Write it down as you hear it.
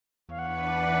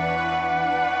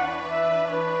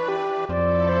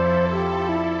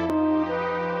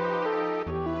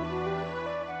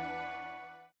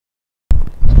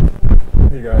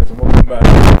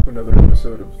another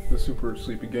episode of The Super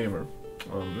Sleepy Gamer.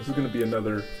 This is going to be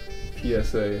another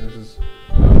PSA. This is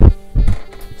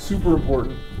super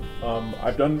important.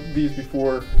 I've done these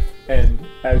before, and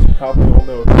as you probably all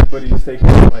know, if anybody's taken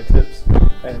my tips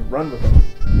and run with them,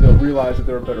 they'll realize that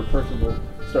they're a better person. They'll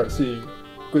start seeing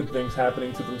good things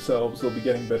happening to themselves. They'll be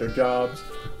getting better jobs,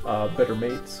 better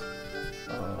mates,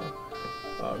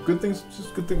 good things,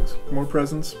 just good things. More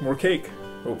presents, more cake,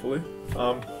 hopefully.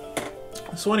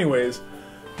 So anyways,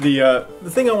 the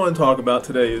thing I want to talk about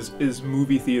today is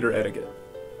movie theater etiquette.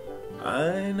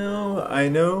 I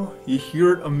know, you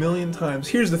hear it a million times.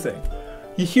 Here's the thing,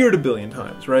 you hear it a billion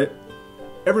times, right?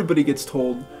 Everybody gets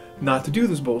told not to do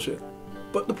this bullshit.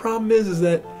 But the problem is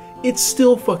that it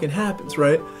still fucking happens,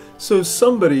 right? So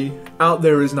somebody out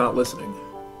there is not listening.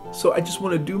 So I just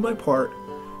want to do my part.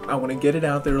 I want to get it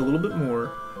out there a little bit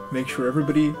more, make sure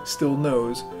everybody still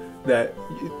knows that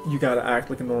you gotta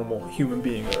act like a normal human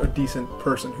being, a decent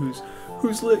person who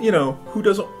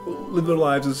doesn't live their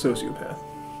lives as a sociopath.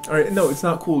 Alright, no, it's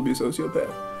not cool to be a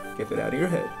sociopath. Get that out of your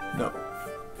head. No.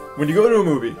 When you go to a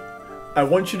movie, I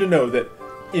want you to know that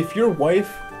if your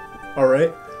wife,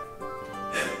 alright,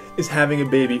 is having a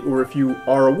baby, or if you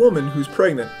are a woman who's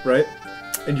pregnant, right,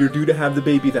 and you're due to have the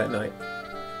baby that night,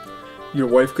 your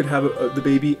wife could have the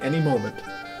baby any moment,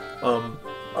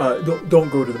 don't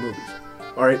go to the movies.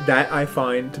 Alright, that I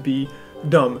find to be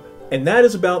dumb, and that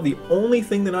is about the only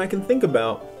thing that I can think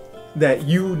about that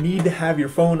you need to have your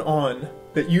phone on,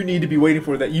 that you need to be waiting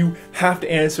for, that you have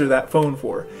to answer that phone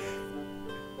for.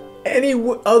 Any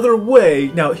other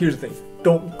way, now here's the thing,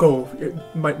 don't go,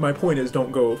 my point is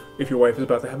don't go if your wife is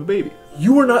about to have a baby.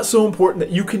 You are not so important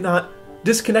that you cannot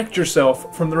disconnect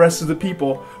yourself from the rest of the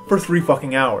people for 3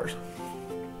 fucking hours.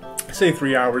 I say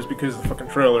 3 hours because the fucking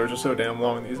trailers are so damn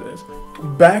long these days.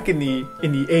 Back in the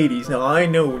 80s, now I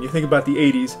know when you think about the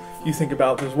 80s, you think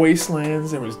about those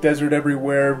wastelands, there was desert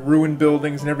everywhere, ruined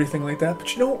buildings and everything like that,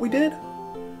 but you know what we did?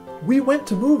 We went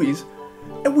to movies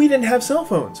and we didn't have cell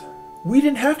phones. We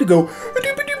didn't have to go,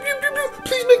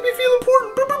 please make me feel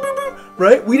important,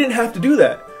 right? We didn't have to do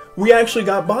that. We actually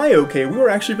got by okay. We were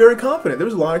actually very confident. There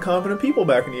was a lot of confident people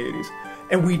back in the 80s.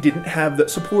 And we didn't have the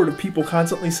support of people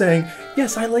constantly saying,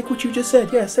 yes, I like what you just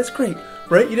said. Yes, that's great.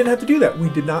 Right? You didn't have to do that. We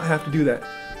did not have to do that.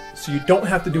 So you don't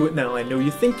have to do it now. I know you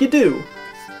think you do.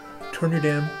 Turn your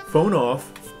damn phone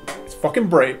off. It's fucking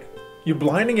bright. You're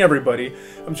blinding everybody.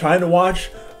 I'm trying to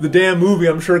watch the damn movie.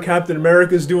 I'm sure Captain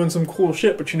America's doing some cool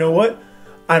shit, but you know what?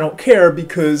 I don't care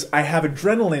because I have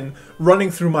adrenaline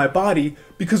running through my body,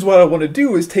 because what I want to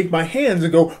do is take my hands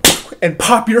and go and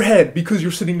pop your head because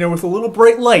you're sitting there with a little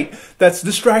bright light that's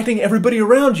distracting everybody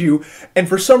around you, and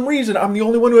for some reason I'm the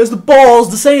only one who has the balls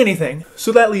to say anything.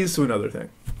 So that leads to another thing.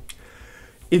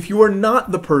 If you are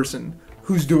not the person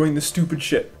who's doing the stupid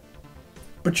shit,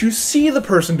 but you see the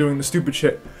person doing the stupid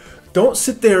shit, don't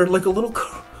sit there like a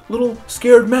little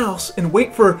scared mouse and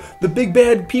wait for the big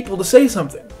bad people to say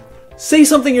something. Say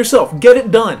something yourself. Get it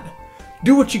done.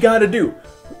 Do what you gotta do.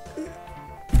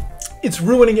 It's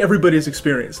ruining everybody's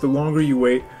experience. The longer you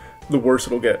wait, the worse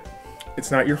it'll get. It's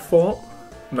not your fault.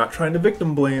 I'm not trying to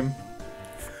victim blame.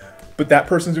 But that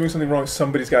person's doing something wrong.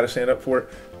 Somebody's got to stand up for it.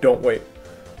 Don't wait.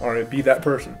 Alright, be that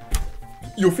person.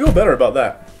 You'll feel better about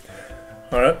that.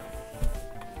 Alright?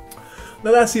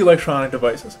 Now that's the electronic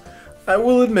devices. I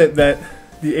will admit that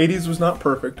the 80s was not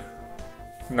perfect.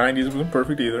 90s wasn't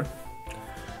perfect either.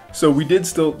 So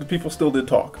the people still did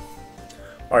talk.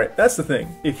 Alright, that's the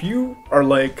thing. If you are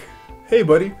like, hey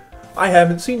buddy, I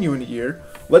haven't seen you in a year,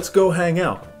 let's go hang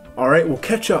out. Alright, we'll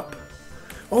catch up.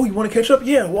 Oh, you want to catch up?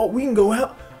 Yeah, well, we can go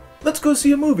out. Let's go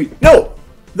see a movie. No!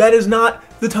 That is not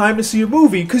the time to see a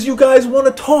movie, because you guys want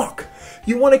to talk.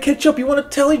 You want to catch up. You want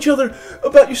to tell each other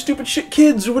about your stupid shit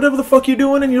kids or whatever the fuck you're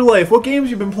doing in your life, what games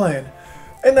you've been playing.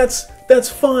 And that's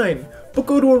fine. But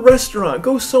go to a restaurant.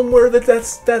 Go somewhere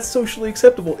that's socially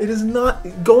acceptable. It is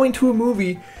not, going to a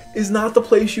movie is not the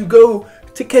place you go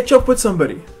to catch up with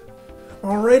somebody.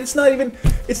 Alright, it's not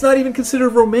even considered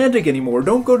romantic anymore.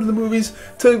 Don't go to the movies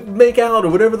to make out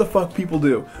or whatever the fuck people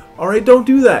do. Alright, don't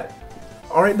do that.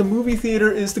 Alright, the movie theater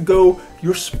is to go,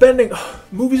 you're spending,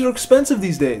 movies are expensive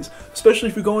these days. Especially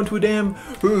if you're going to a damn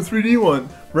 3D one,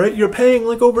 right? You're paying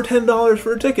like over $10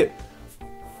 for a ticket.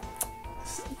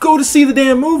 Go to see the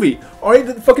damn movie. Alright,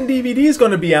 the fucking DVD is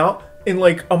going to be out in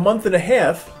like a month and a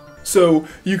half. So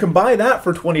you can buy that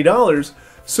for $20.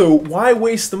 So why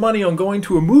waste the money on going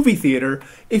to a movie theater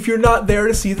if you're not there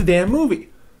to see the damn movie?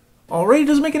 Alright, it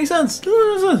doesn't make any sense.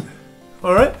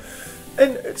 Alright?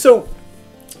 And so,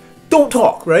 don't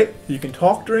talk, right? You can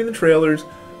talk during the trailers.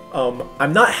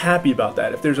 I'm not happy about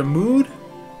that. If there's a mood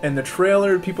and the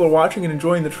trailer, people are watching and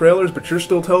enjoying the trailers, but you're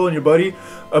still telling your buddy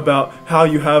about how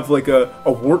you have like a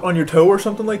wart on your toe or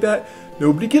something like that,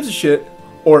 nobody gives a shit.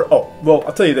 Or, oh, well,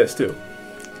 I'll tell you this too.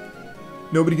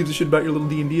 Nobody gives a shit about your little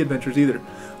D&D adventures either.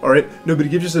 Alright? Nobody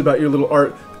gives a shit about your little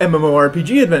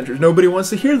MMORPG adventures. Nobody wants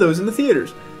to hear those in the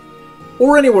theaters.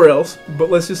 Or anywhere else,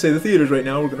 but let's just say the theaters right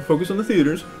now. We're going to focus on the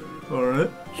theaters. Alright?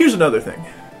 Here's another thing.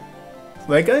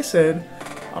 Like I said,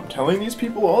 I'm telling these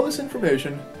people all this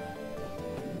information.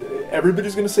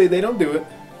 Everybody's going to say they don't do it,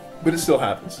 but it still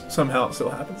happens. Somehow it still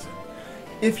happens.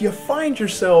 If you find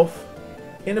yourself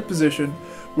in a position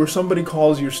where somebody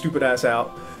calls your stupid ass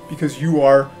out because you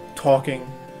are talking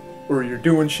or you're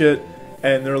doing shit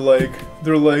and they're like,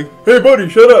 hey buddy,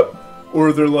 shut up,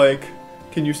 or they're like,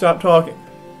 can you stop talking?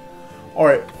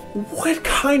 Alright, what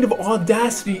kind of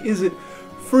audacity is it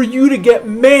for you to get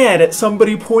mad at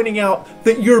somebody pointing out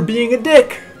that you're being a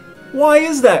dick? Why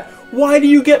is that? Why do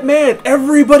you get mad?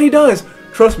 Everybody does.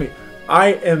 Trust me,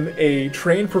 I am a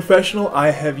trained professional.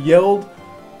 I have yelled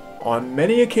on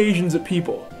many occasions at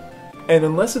people. And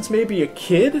unless it's maybe a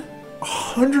kid,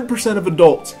 100% of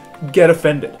adults get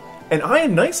offended. And I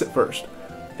am nice at first.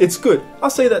 It's good. I'll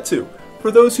say that too.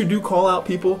 For those who do call out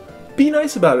people, be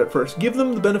nice about it at first. Give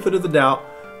them the benefit of the doubt.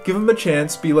 Give them a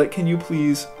chance. Be like, can you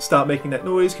please stop making that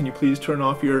noise? Can you please turn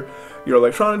off your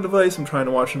electronic device? I'm trying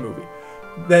to watch a movie.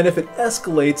 Then if it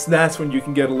escalates, that's when you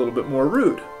can get a little bit more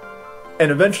rude.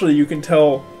 And eventually you can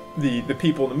tell the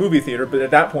people in the movie theater, but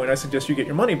at that point I suggest you get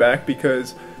your money back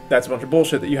because that's a bunch of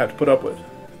bullshit that you have to put up with.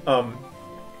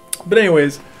 But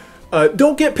anyways,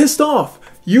 don't get pissed off.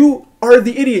 You are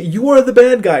the idiot. You are the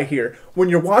bad guy here. When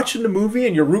you're watching the movie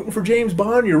and you're rooting for James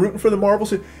Bond, you're rooting for the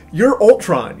Marvels, you're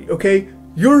Ultron, okay?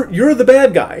 You're the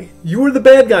bad guy. You are the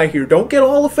bad guy here. Don't get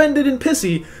all offended and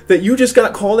pissy that you just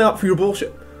got called out for your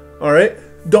bullshit. Alright?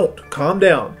 Don't. Calm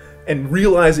down. And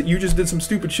realize that you just did some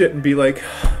stupid shit and be like,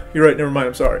 you're right, never mind,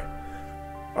 I'm sorry.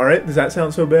 Alright? Does that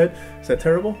sound so bad? Is that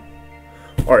terrible?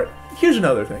 Alright. Here's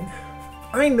another thing.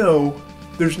 I know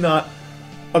there's not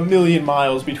a million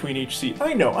miles between each seat.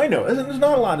 I know. There's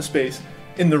not a lot of space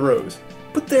in the rows.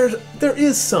 But there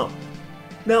is some.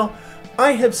 Now,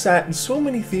 I have sat in so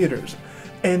many theaters,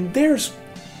 and there's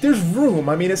room.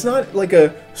 I mean, it's not like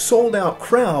a sold-out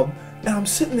crowd, and I'm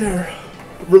sitting there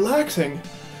relaxing,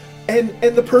 and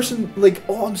the person, like,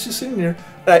 oh, I'm just sitting there,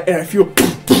 and I feel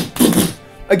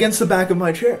against the back of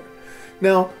my chair.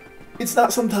 Now, it's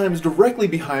not sometimes directly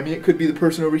behind me. It could be the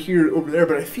person over here, over there,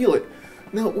 but I feel it.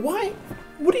 Now, why?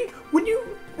 When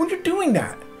you're doing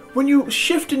that, when you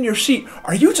shift in your seat,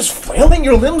 are you just flailing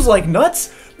your limbs like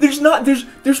nuts? There's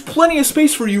plenty of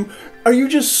space for you. Are you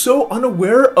just so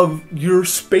unaware of your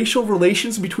spatial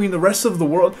relations between the rest of the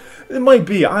world? It might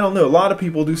be, I don't know. A lot of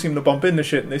people do seem to bump into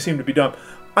shit and they seem to be dumb.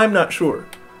 I'm not sure.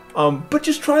 But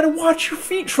just try to watch your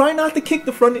feet. Try not to kick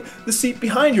the seat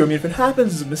behind you. I mean, if it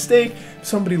happens, it's a mistake. If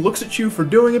somebody looks at you for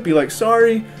doing it, be like,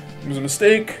 sorry, it was a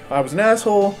mistake. I was an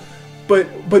asshole.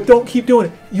 But don't keep doing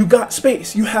it. You got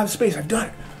space. You have space. I've done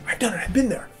it. I've been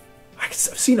there. I've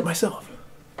seen it myself.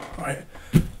 All right.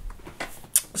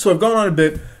 So I've gone on a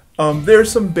bit. There's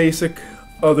some basic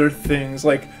other things.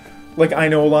 Like I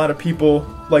know a lot of people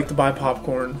like to buy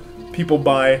popcorn. People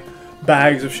buy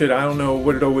bags of shit. I don't know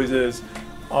what it always is.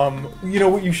 You know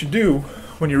what you should do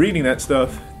when you're eating that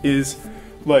stuff is,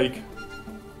 like,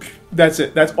 that's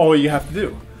it. That's all you have to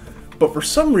do. But for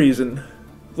some reason,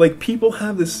 like, people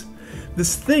have this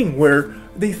thing where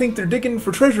they think they're digging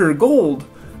for treasure or gold.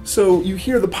 So you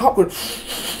hear the popcorn.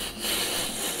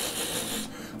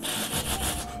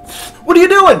 What are you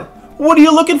doing? What are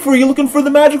you looking for? You looking for the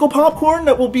magical popcorn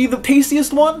that will be the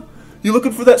tastiest one? You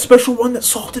looking for that special one that's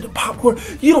salted and popcorn?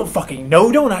 You don't fucking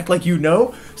know. Don't act like you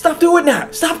know. Stop doing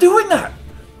that. Stop doing that.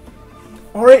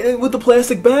 Alright, and with the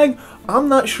plastic bag, I'm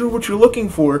not sure what you're looking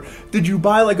for. Did you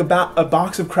buy like a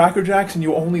box of Cracker Jacks and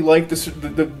you only like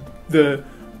the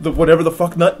whatever the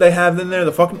fuck nut they have in there,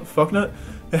 the fuck nut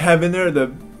they have in there, the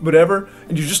whatever,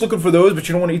 and you're just looking for those, but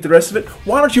you don't want to eat the rest of it?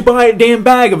 Why don't you buy a damn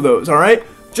bag of those, alright?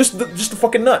 Just the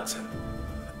fucking nuts.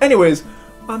 Anyways,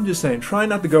 I'm just saying, try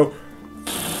not to go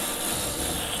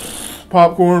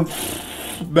popcorn,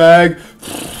 bag.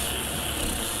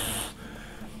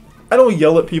 I don't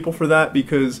yell at people for that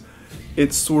because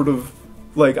it's sort of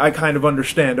like, I kind of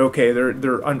understand, okay,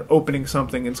 they're opening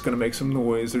something, it's going to make some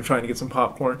noise, they're trying to get some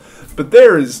popcorn. But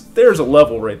there's a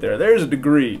level right there. There's a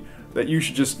degree that you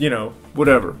should just, you know,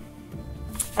 whatever.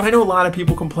 I know a lot of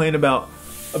people complain about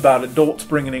adults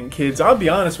bringing in kids. I'll be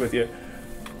honest with you.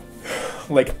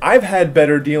 Like, I've had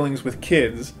better dealings with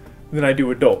kids than I do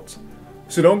adults.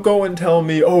 So don't go and tell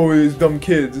me, oh, it's dumb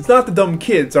kids. It's not the dumb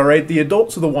kids, alright? The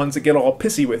adults are the ones that get all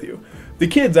pissy with you. The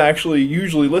kids actually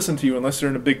usually listen to you unless they're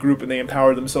in a big group and they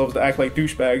empower themselves to act like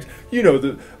douchebags. You know,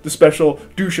 the special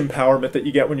douche empowerment that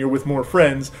you get when you're with more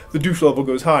friends. The douche level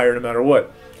goes higher no matter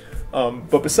what.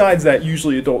 But besides that,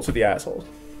 usually adults are the assholes.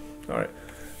 All right.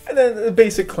 And then the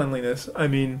basic cleanliness. I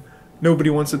mean,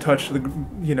 nobody wants to touch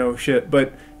the, shit.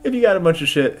 But if you got a bunch of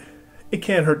shit, it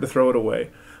can't hurt to throw it away.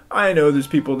 I know there's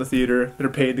people in the theater that are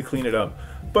paid to clean it up,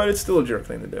 but it's still a jerk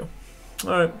thing to do.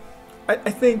 All right. I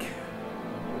think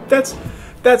that's.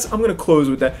 I'm going to close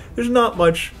with that. There's not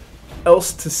much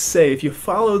else to say. If you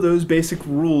follow those basic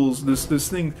rules, this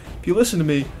thing, if you listen to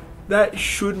me, that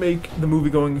should make the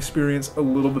movie-going experience a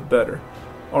little bit better.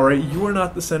 All right, you are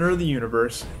not the center of the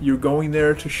universe. You're going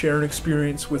there to share an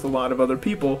experience with a lot of other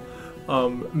people.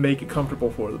 Make it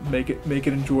comfortable for them. Make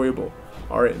it enjoyable.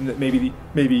 All right, and maybe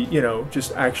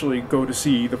just actually go to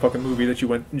see the fucking movie that you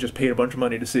went and just paid a bunch of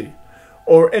money to see.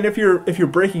 And if you're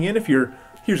breaking in,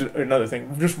 here's another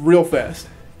thing, just real fast.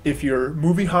 If you're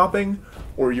movie hopping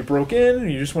or you broke in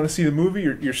and you just want to see the movie,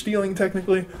 you're stealing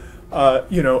technically.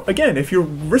 Again, if you're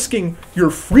risking your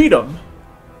freedom,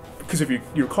 because if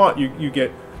you're caught, you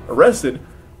get arrested,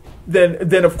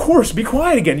 then of course be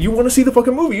quiet again. You want to see the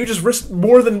fucking movie. You just risked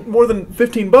more than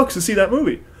 $15 to see that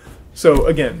movie. So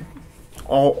again,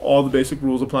 all the basic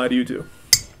rules apply to you too.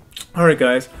 All right,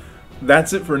 guys,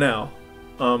 that's it for now.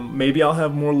 Maybe I'll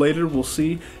have more later. We'll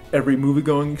see. Every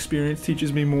movie-going experience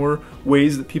teaches me more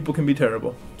ways that people can be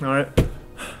terrible. All right,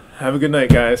 have a good night,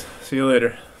 guys. See you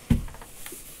later.